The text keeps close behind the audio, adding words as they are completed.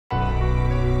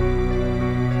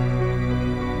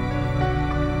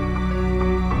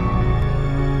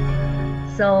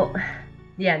So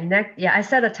yeah, I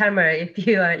set a timer. If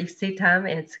you exceed time,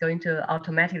 it's going to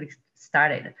automatically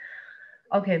start it.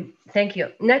 Okay, thank you.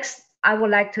 Next, I would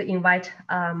like to invite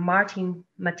Martin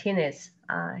Martinez.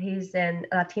 He's an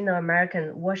Latino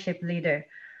American worship leader.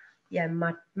 Yeah,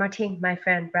 Martin, my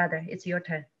friend, brother, it's your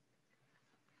turn.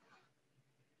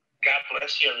 God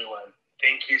bless you, everyone.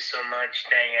 Thank you so much,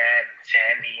 Diane,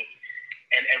 Sandy,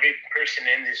 and every person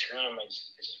in this room. I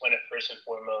just want to first and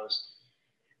foremost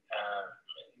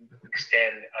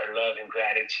extend our love and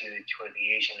gratitude toward the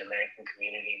Asian American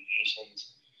community,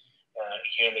 Asians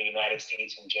here in the United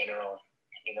States in general.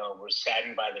 You know, we're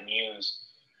saddened by the news,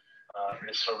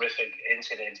 this horrific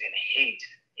incident and hate,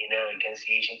 you know, against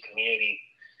the Asian community.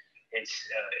 It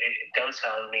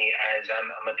dumbfounds me as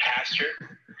I'm a pastor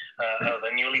of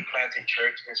a newly planted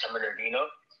church in San Bernardino,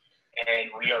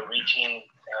 and we are reaching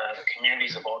the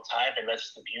communities of all type, and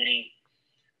that's the beauty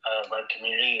of our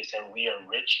community, is that we are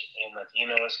rich in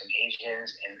Latinos and Asians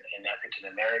and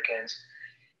African Americans,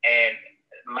 and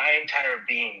my entire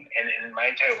being and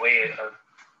my entire way of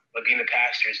being a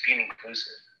pastor is being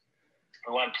inclusive.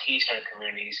 We want peace in our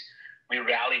communities. We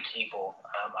rally people.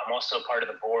 I'm also part of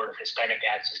the board of Hispanic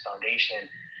Access Foundation,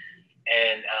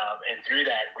 and through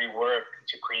that we work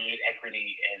to create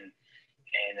equity and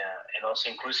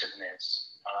also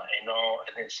inclusiveness in all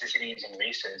ethnicities and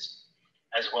races.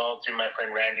 As well, through my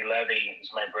friend Randy Levy,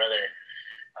 who's my brother,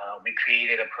 we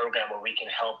created a program where we can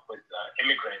help with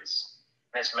immigrants.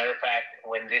 As a matter of fact,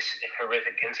 when this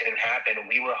horrific incident happened,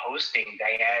 we were hosting,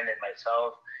 Diane and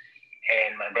myself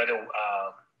and my brother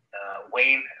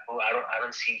Wayne, who I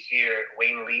don't see here,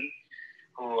 Wayne Lee,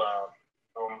 whom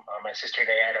my sister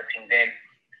Diana pinged in.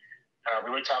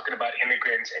 We were talking about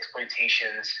immigrants,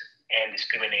 exploitations, and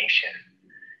discrimination.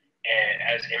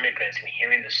 And as immigrants and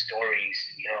hearing the stories,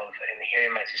 you know, and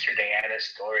hearing my sister Diana's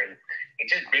story, it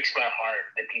just breaks my heart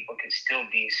that people can still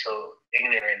be so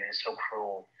ignorant and so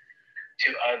cruel to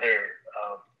other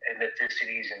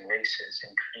ethnicities and races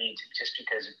and creeds just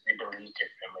because they believe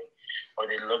differently or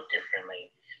they look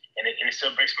differently. And it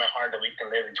still breaks my heart that we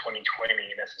can live in 2020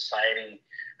 in a society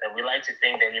that we like to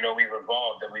think that, you know, we've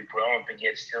evolved, that we've grown, but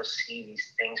yet still see these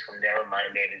things from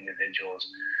narrow-minded individuals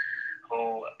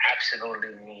who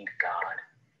absolutely need God.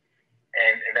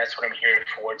 And that's what I'm here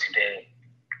for today.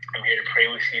 I'm here to pray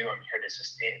with you. I'm here to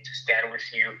stand with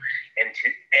you and to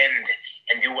end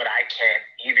and do what I can,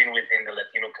 even within the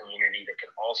Latino community that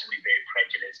can also be very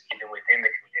prejudiced, even within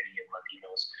the community of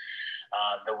Latinos,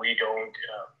 that we don't,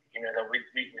 that we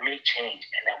make change,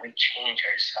 and that we change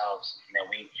ourselves, and that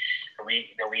we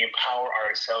empower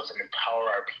ourselves and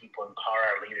empower our people,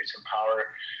 empower our leaders,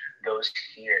 empower those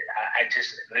here. I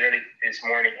just literally this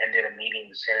morning ended a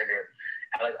meeting with Senator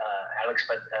Alex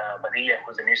Padilla,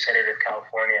 who's the new senator of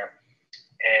California,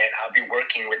 and I'll be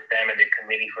working with them in the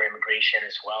Committee for Immigration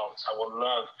as well. So I would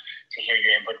love to hear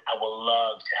your input. I would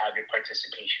love to have your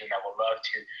participation. I would love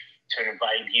to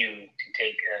invite you to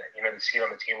take the seat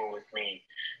on the table with me,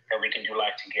 that we can do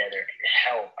life together and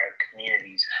help our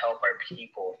communities, help our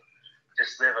people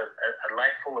just live a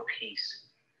life full of peace.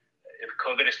 If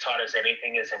COVID has taught us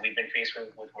anything, is that we've been faced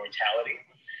with mortality,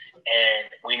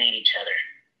 and we need each other.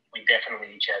 We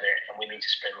definitely need each other, and we need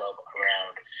to spread love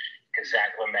around, because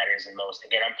that's what matters the most.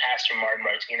 Again, I'm Pastor Martin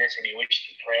Martinez. If you wish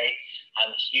to pray, I'm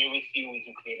here with you. We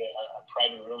can create a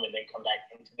private room and then come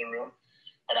back into the room.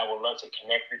 But I would love to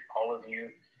connect with all of you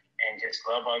and just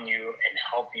love on you and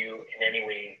help you in any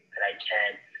way that I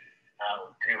can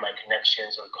through my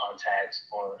connections or contacts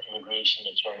or immigration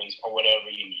attorneys or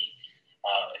whatever you need.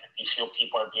 If you feel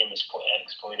people are being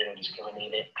exploited or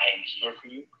discriminated, I am here for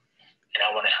you, and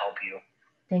I want to help you.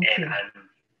 Thank you.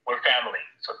 We're family,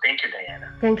 so thank you,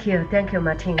 Diana. Thank you,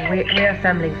 Martin. We are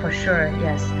family for sure,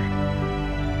 yes.